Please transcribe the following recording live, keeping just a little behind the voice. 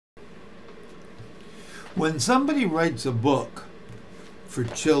When somebody writes a book for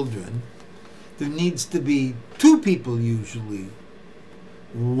children, there needs to be two people usually.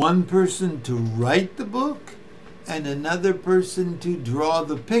 One person to write the book and another person to draw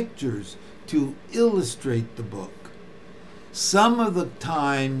the pictures, to illustrate the book. Some of the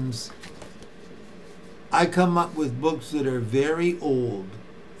times I come up with books that are very old,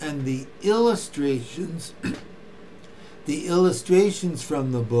 and the illustrations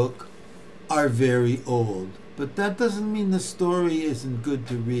from the book are very old. But that doesn't mean the story isn't good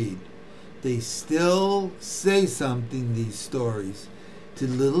to read. They still say something, these stories, to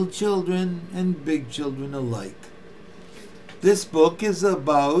little children and big children alike. This book is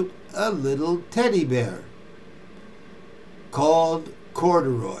about a little teddy bear called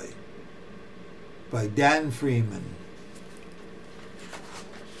Corduroy by Dan Freeman.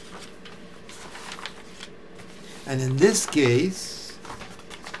 And in this case,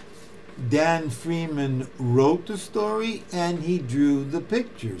 Dan Freeman wrote the story and he drew the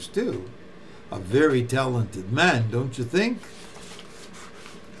pictures too. A very talented man, don't you think?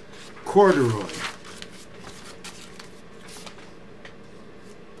 Corduroy.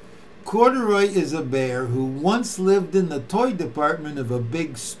 Corduroy is a bear who once lived in the toy department of a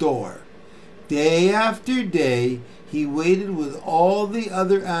big store. Day after day, he waited with all the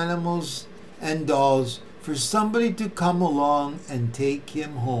other animals and dolls for somebody to come along and take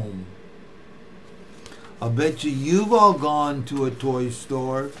him home. I'll bet you've all gone to a toy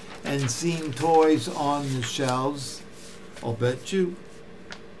store and seen toys on the shelves. I'll bet you.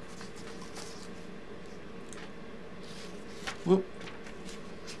 Whoop.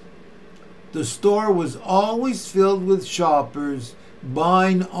 The store was always filled with shoppers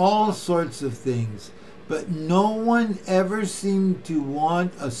buying all sorts of things, but no one ever seemed to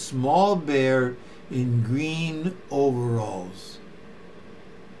want a small bear in green overalls.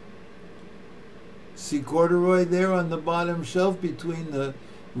 See Corduroy there on the bottom shelf between the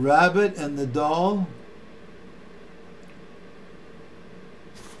rabbit and the doll?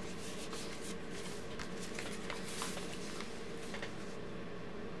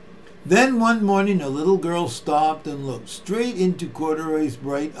 Then one morning a little girl stopped and looked straight into Corduroy's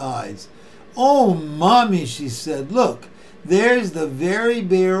bright eyes. "Oh, Mommy," she said, "look, there's the very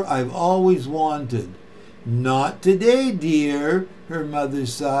bear I've always wanted." "Not today, dear," her mother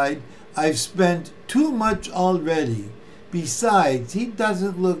sighed. "I've spent too much already. Besides, he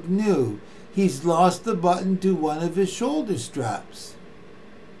doesn't look new. He's lost the button to one of his shoulder straps."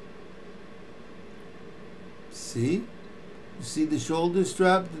 See? You see the shoulder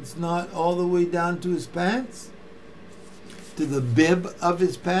strap that's not all the way down to his pants? To the bib of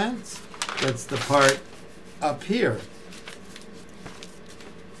his pants? That's the part up here.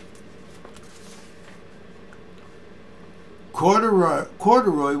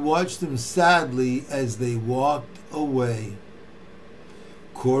 Corduroy watched them sadly as they walked away.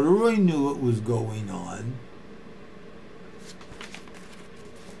 Corduroy knew what was going on.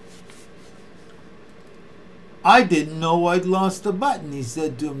 "I didn't know I'd lost a button," he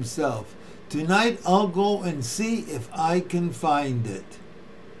said to himself. "Tonight I'll go and see if I can find it."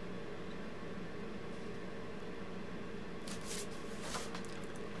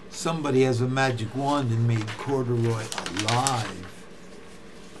 Somebody has a magic wand and made Corduroy alive.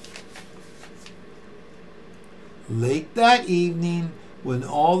 Late that evening, when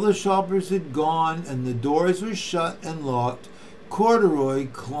all the shoppers had gone and the doors were shut and locked, Corduroy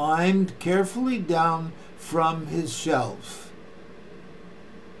climbed carefully down from his shelf.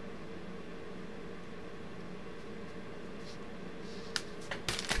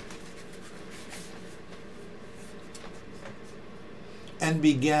 And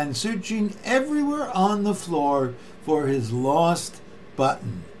began searching everywhere on the floor for his lost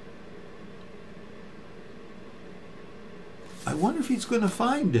button. I wonder if he's going to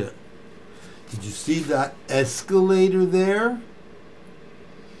find it. Did you see that escalator there?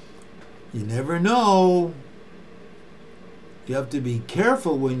 You never know. You have to be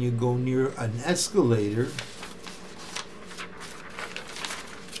careful when you go near an escalator.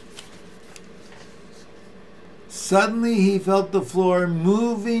 Suddenly he felt the floor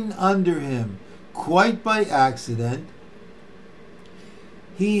moving under him, quite by accident.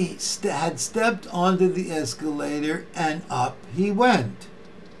 He had stepped onto the escalator and up he went.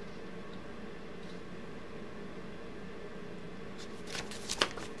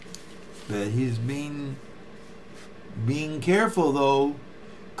 Bet he's being careful though.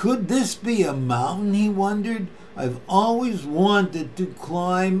 Could this be a mountain, he wondered? I've always wanted to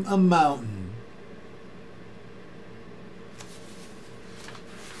climb a mountain.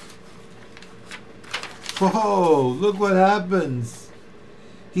 Whoa, look what happens.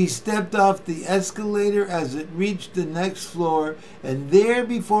 He stepped off the escalator as it reached the next floor, and there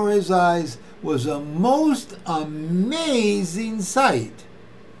before his eyes was a most amazing sight.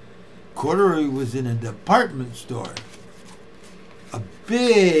 Corduroy was in a department store. A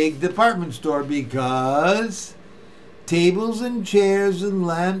big department store, because tables and chairs and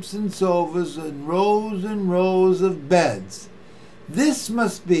lamps and sofas and rows of beds. This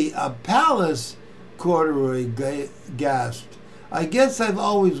must be a palace, Corduroy gasped. I guess I've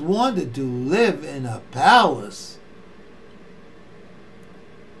always wanted to live in a palace.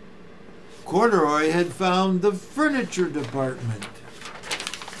 Corduroy had found the furniture department.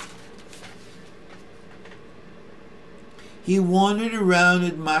 He wandered around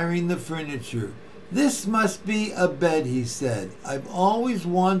admiring the furniture. This must be a bed, he said. I've always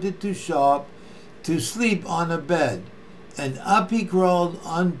wanted to sleep on a bed. And up he crawled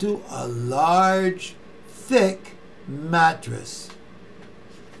onto a large, thick mattress.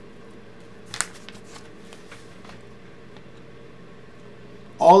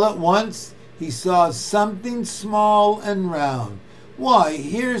 All at once, he saw something small and round. Why,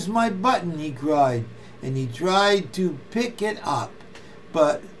 here's my button, he cried, and he tried to pick it up.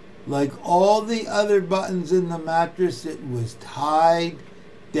 But like all the other buttons in the mattress, it was tied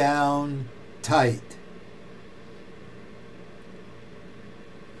down tight.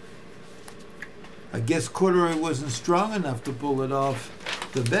 I guess Corduroy wasn't strong enough to pull it off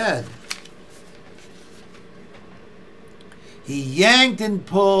the bed. He yanked and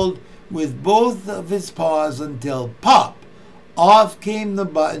pulled with both of his paws until, pop, off came the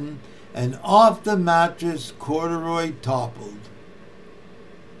button, and off the mattress Corduroy toppled.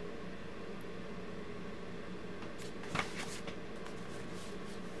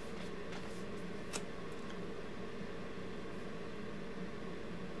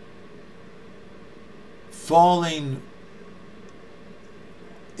 Falling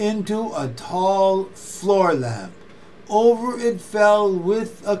into a tall floor lamp. Over it fell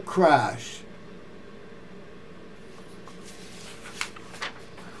with a crash.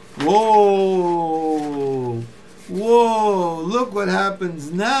 Whoa! Whoa! Look what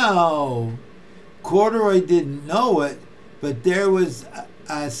happens now! Corduroy didn't know it, but there was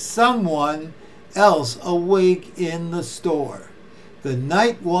someone else awake in the store. The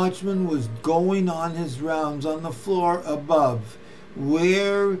night watchman was going on his rounds on the floor above,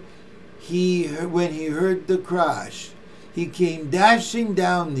 when he heard the crash. He came dashing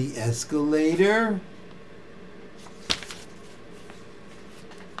down the escalator.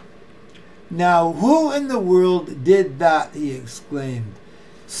 Now, who in the world did that? He exclaimed.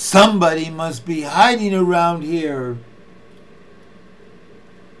 Somebody must be hiding around here.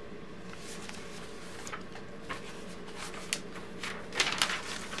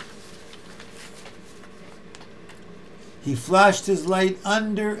 He flashed his light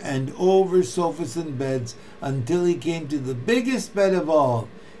under and over sofas and beds until he came to the biggest bed of all,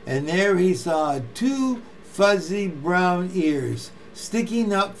 and there he saw 2 fuzzy brown ears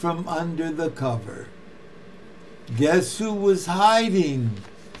sticking up from under the cover. Guess who was hiding?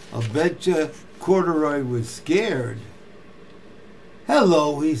 I'll betcha Corduroy was scared.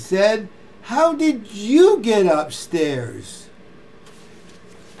 Hello, he said. How did you get upstairs?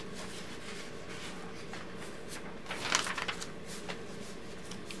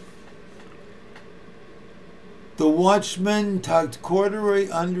 The watchman tucked Corduroy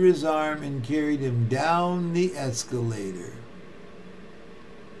under his arm and carried him down the escalator.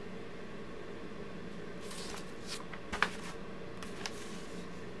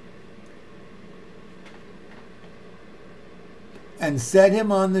 And set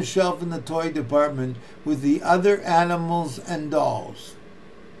him on the shelf in the toy department with the other animals and dolls.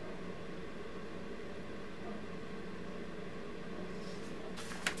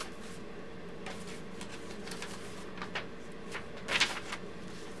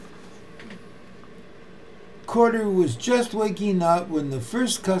 Corduroy was just waking up when the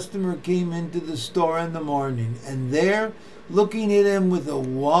first customer came into the store in the morning, and there, looking at him with a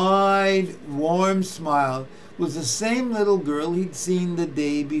wide, warm smile, was the same little girl he'd seen the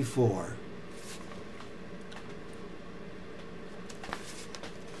day before.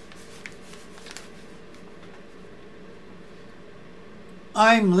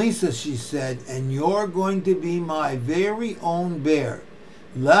 I'm Lisa, she said, and you're going to be my very own bear.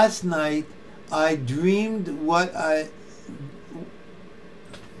 Last night, I dreamed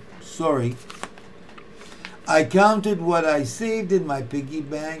I counted what I saved in my piggy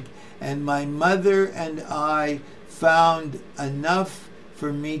bank, and my mother and I found enough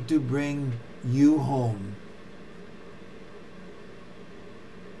for me to bring you home.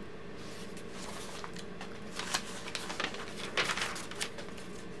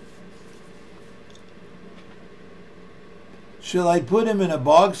 Shall I put him in a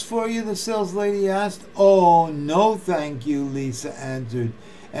box for you? The saleslady asked. Oh, no, thank you, Lisa answered,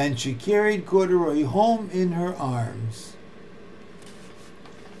 and she carried Corduroy home in her arms.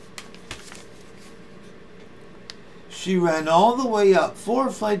 She ran all the way up 4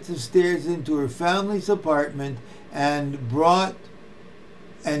 flights of stairs into her family's apartment and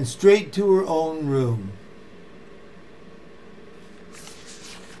straight to her own room.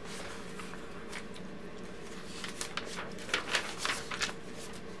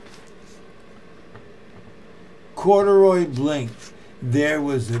 Corduroy blinked. There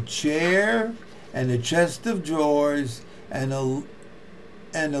was a chair and a chest of drawers, and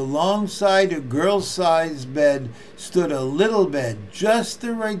alongside a girl-sized bed stood a little bed, just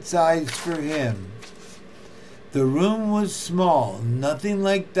the right size for him. The room was small, nothing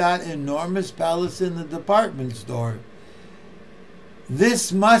like that enormous palace in the department store.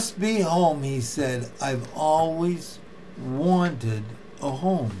 This must be home, he said. I've always wanted a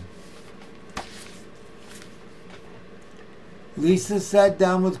home. Lisa sat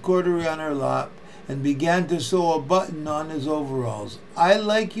down with Corduroy on her lap and began to sew a button on his overalls. I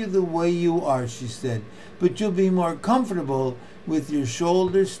like you the way you are, she said, but you'll be more comfortable with your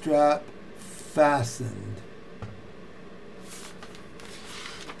shoulder strap fastened.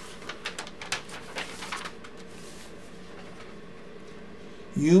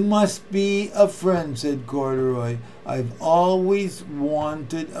 You must be a friend, said Corduroy. I've always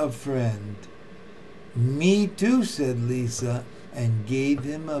wanted a friend. Me too, said Lisa, and gave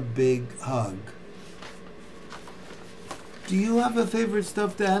him a big hug. Do you have a favorite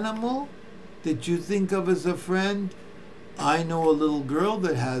stuffed animal that you think of as a friend? I know a little girl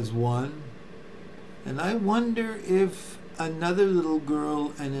that has one, and I wonder if another little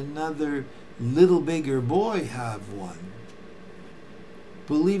girl and another little bigger boy have one.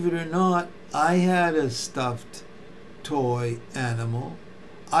 Believe it or not, I had a stuffed toy animal.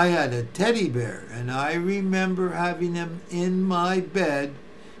 I had a teddy bear, and I remember having him in my bed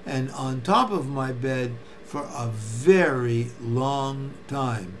and on top of my bed for a very long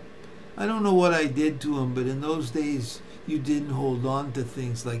time. I don't know what I did to him, but in those days, you didn't hold on to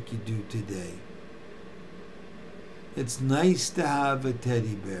things like you do today. It's nice to have a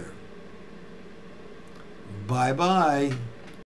teddy bear. Bye-bye.